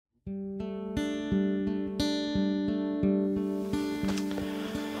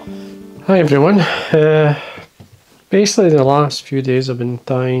Hi everyone. Basically the last few days I've been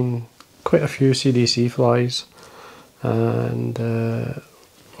dyeing quite a few CDC flies, and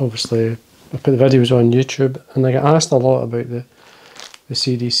obviously I put the videos on YouTube and I get asked a lot about the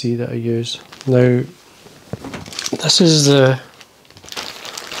CDC that I use. Now this is the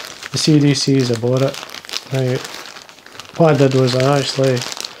CDC as I bought it. Now what I did was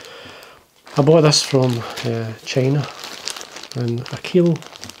I bought this from China, and a kilo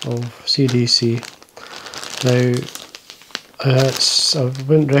of CDC. Now I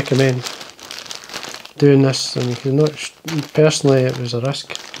wouldn't recommend doing this. I mean, you're not, personally it was a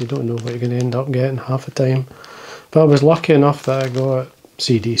risk. You don't know what you're going to end up getting half the time. But I was lucky enough that I got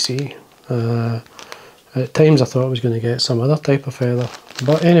CDC. At times I thought I was going to get some other type of feather.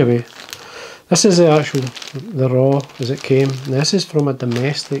 But anyway, this is the raw as it came. This is from a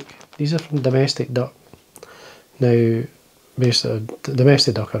domestic, these are from domestic duck. Now basically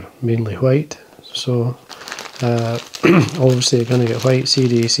domestic duck are mainly white, so obviously you're going to get white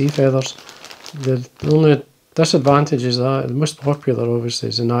CDC feathers. The only disadvantage is that the most popular obviously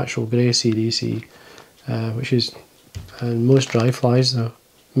is the natural grey CDC, which is most dry flies, they're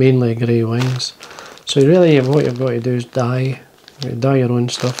mainly grey wings. So really what you've got to do is dye your own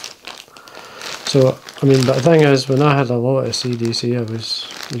stuff. So I mean, but the thing is, when I had a lot of CDC, I was,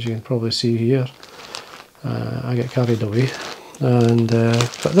 as you can probably see here, I get carried away. And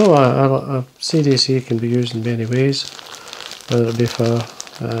but no, CDC can be used in many ways, whether it be for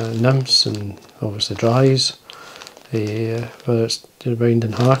nymphs and obviously dries, whether it's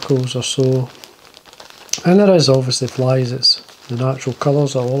binding hackles or so. And there is obviously flies, it's the natural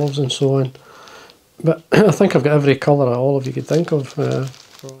colours of olives and so on. But I think I've got every colour of olive you could think of.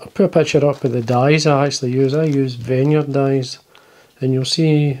 I'll put a picture up of the dyes I actually use. I use vineyard dyes, and you'll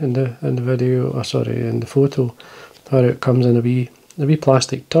see in the video, in the photo, how it comes in a wee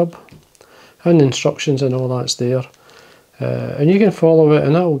plastic tub, and the instructions and all that's there. And you can follow it,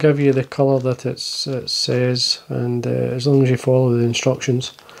 and that will give you the colour that it says. And as long as you follow the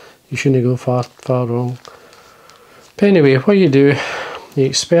instructions, you shouldn't go far wrong. But anyway, what you do, you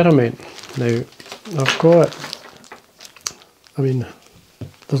experiment. Now, I've got, I mean,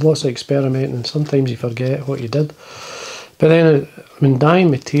 there's lots of experimenting, and sometimes you forget what you did. But then, I mean, dyeing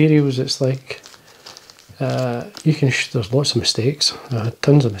materials, it's like, there's lots of mistakes. I had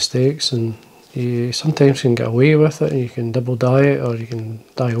tons of mistakes, and you sometimes can get away with it, and you can double dye it, or you can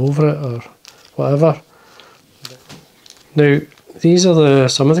dye over it, or whatever. Now, these are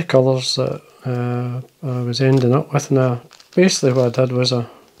some of the colours that I was ending up with. Now, basically what I did was I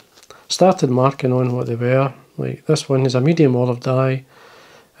started marking on what they were. Like this one is a medium olive dye,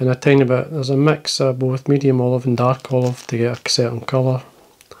 and a tiny bit, there's a mix of both medium olive and dark olive to get a certain colour.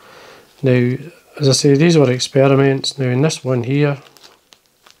 Now, as I say, these were experiments. Now in this one here,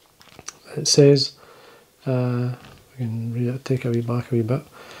 it says, we can read it, take a wee back a wee bit.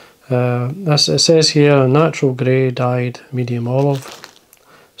 It says here, a natural grey dyed medium olive.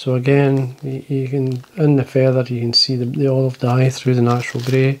 So again, you can, in the feather you can see the olive dye through the natural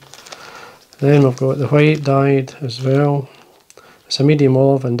grey. Then we've got the white dyed as well. It's a medium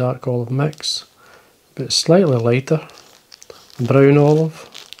olive and dark olive mix, but it's slightly lighter. Brown olive.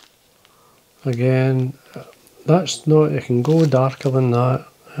 Again, that's not, it can go darker than that.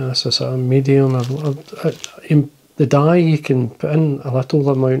 This is a medium. The dye, you can put in a little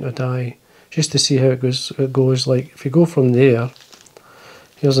amount of dye just to see how it goes. Like if you go from there,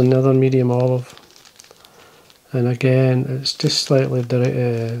 here's another medium olive, and again it's just slightly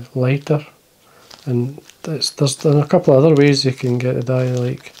lighter. And there's a couple of other ways you can get the dye,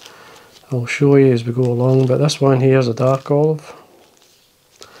 like I'll show you as we go along. But this one here is a dark olive.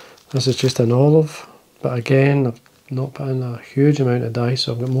 This is just an olive, but again I've not put in a huge amount of dye,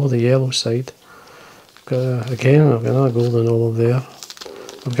 so I've got more the yellow side. Again I've got another golden olive there.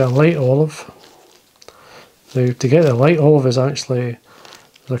 I've got a light olive. Now to get the light olive is actually,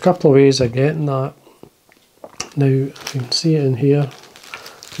 there's a couple of ways of getting that. Now you can see it in here.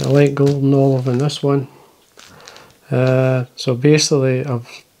 Got a light golden olive in this one. So basically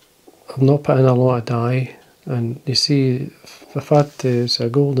I've not put in a lot of dye, and you see if I had to, it's a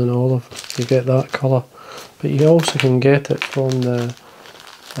golden olive, you get that colour. But you also can get it from the,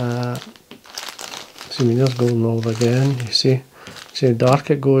 see, there's golden olive again, you see how dark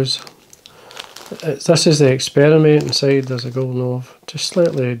it goes. This is the experimenting side, there's a golden olive, just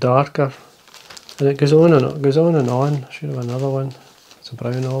slightly darker. And it goes on and on, I should have another one. It's a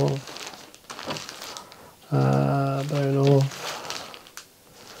brown olive. Brown olive.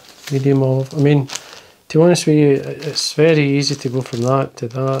 Medium olive. I mean, to be honest with you, it's very easy to go from that to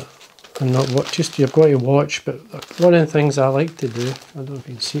that. and not watch. Just you've got to watch. But one of the things I like to do, I don't know if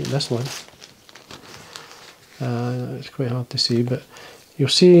you can see it in this one. It's quite hard to see, but you'll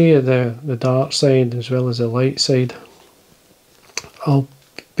see the dark side as well as the light side. I'll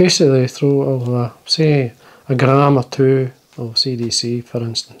basically throw, say, a gram or two of CDC, for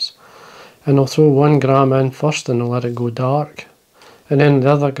instance, and I'll throw 1 gram in first and I'll let it go dark, and then the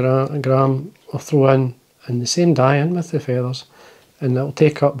other gram I'll throw in the same dye in with the feathers, and it'll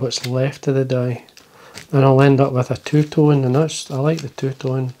take up what's left of the dye, and I'll end up with a two-tone, and I like the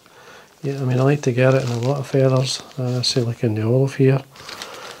two-tone. Yeah, I mean, I like to get it in a lot of feathers, say like in the olive here.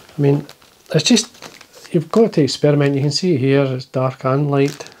 I mean, it's just, you've got to experiment. You can see here it's dark and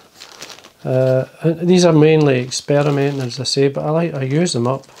light. And these are mainly experimenting, as I say, but I use them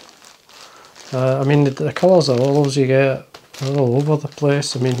up. I mean, the colours of olives you get are all over the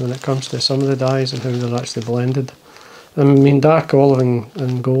place. I mean, when it comes to some of the dyes and how they're actually blended. I mean, dark olive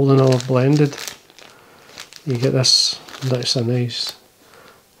and golden olive blended, you get this. That's a nice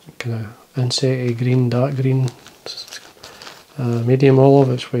kind of insecty green, dark green. Medium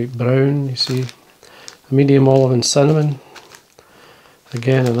olive, it's white brown. You see, a medium olive and cinnamon.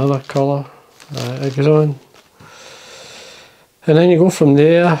 Again, another colour. It goes on, and then you go from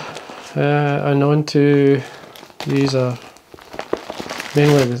there and on to, these are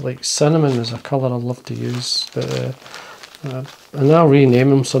mainly like cinnamon is a colour I love to use, but and I'll rename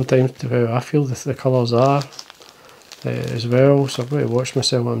them sometimes to how I feel the colours are as well, so I've got to watch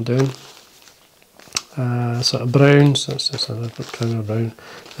myself what I'm doing. Sort of browns, that's another kind of brown.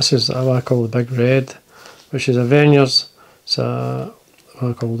 This is what I call the big red, which is a Veneers. It's a,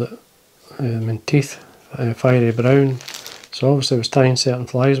 what I called it, Menteith, fiery brown. So obviously I was tying certain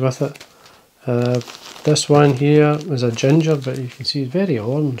flies with it. This one here is a ginger, but you can see it's very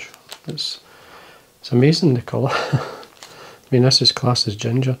orange. It's amazing, the colour. I mean, this is classed as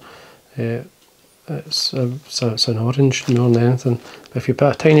ginger. It's an orange more than anything. But if you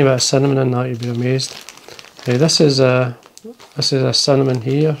put a tiny bit of cinnamon in that, you'd be amazed. This is a cinnamon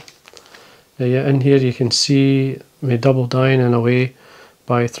here. In here you can see me double dyeing in a way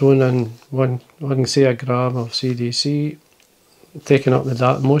by throwing in one say a gram of CDC, taking up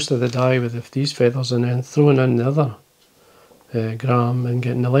most of the dye with these feathers, and then throwing in the other gram and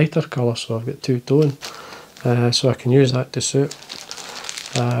getting the lighter colour. So I've got two-tone, so I can use that to suit.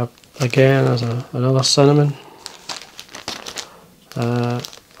 Again, there's another cinnamon,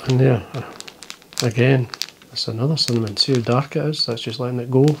 and there, again, it's another cinnamon. See how dark it is? That's just letting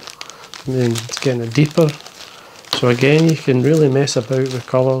it go, and then it's getting it deeper. So again, you can really mess about with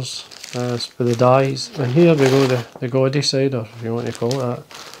colours with the dyes. And here we go, the gaudy side, or if you want to call it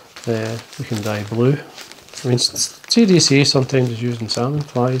that. We can dye blue. I mean, CDC sometimes is used in salmon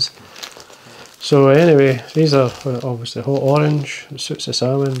flies. So anyway, these are obviously hot orange, it suits the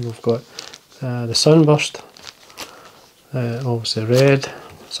salmon. We've got the sunburst, obviously red,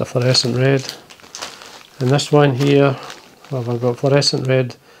 it's a fluorescent red. And this one here, well, I've got fluorescent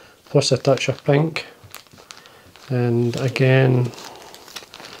red plus a touch of pink. And again,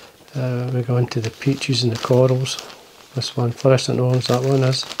 we go into the peaches and the corals. This one, fluorescent orange, that one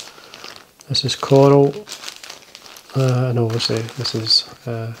is. This is coral, and obviously this is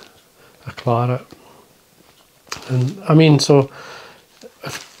a claret. And I mean, so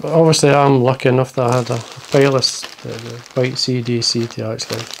obviously I'm lucky enough that I had a pile of white CDC to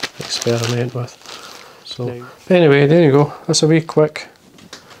actually experiment with. So anyway, there you go. That's a wee quick.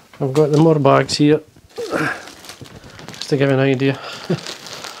 I've got the more bags here, just to give you an idea.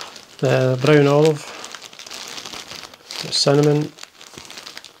 The brown olive, the cinnamon,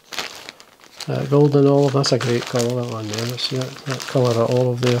 golden olive. That's a great colour, that one there. See that colour of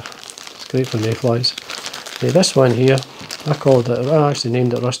olive there? It's great for mayflies. This one here, I actually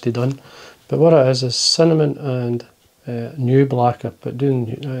named it Rusty Dun, but what it is cinnamon and new black. I put doing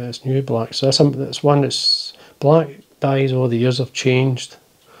it's new black. So that's one that's black dyes over the years have changed,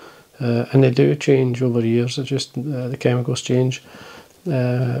 and they do change over the years. It's just the chemicals change.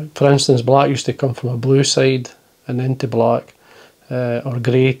 For instance, black used to come from a blue side and into black, or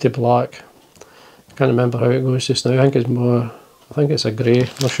grey to black. I can't remember how it goes just now. I think it's a grey,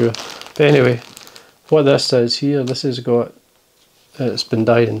 not sure. But anyway, what this is here, this has got, it's been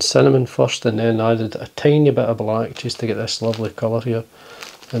dyed in cinnamon first and then added a tiny bit of black just to get this lovely colour here.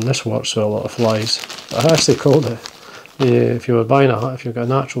 And this works with a lot of flies. I actually called it, if you were buying if you've got a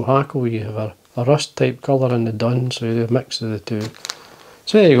natural hackle, you have a rust type colour in the dun, so you do a mix of the two.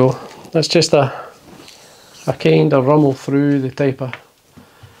 So there you go. That's just a kind of rummel through the type of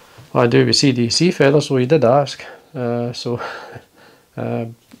what I do with CDC feathers. So you did ask. It's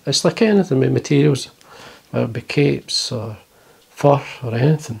like anything with materials, whether it be capes or fur or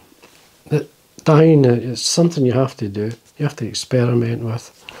anything. that dyeing is something you have to do. You have to experiment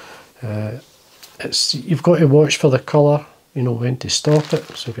with. You've got to watch for the colour, you know, when to stop it.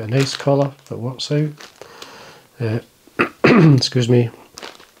 So if you've got a nice colour that works out. Excuse me.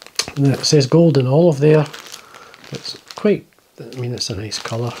 And it says golden olive there. It's quite, I mean, it's a nice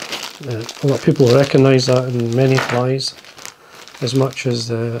colour. A lot of people recognise that in many flies as much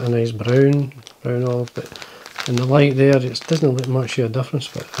as a nice brown olive, but in the light there it doesn't look much of a difference.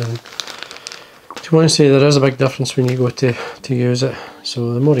 But to want to say there is a big difference when you go to use it,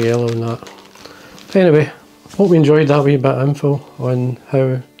 so the more yellow in that. But anyway, hope you enjoyed that wee bit of info on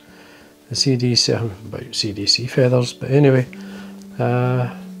how the CDC, about CDC feathers. But anyway,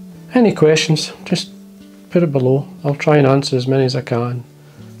 any questions, just put it below. I'll try and answer as many as I can.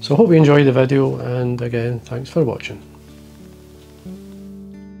 So hope you enjoyed the video, and again, thanks for watching.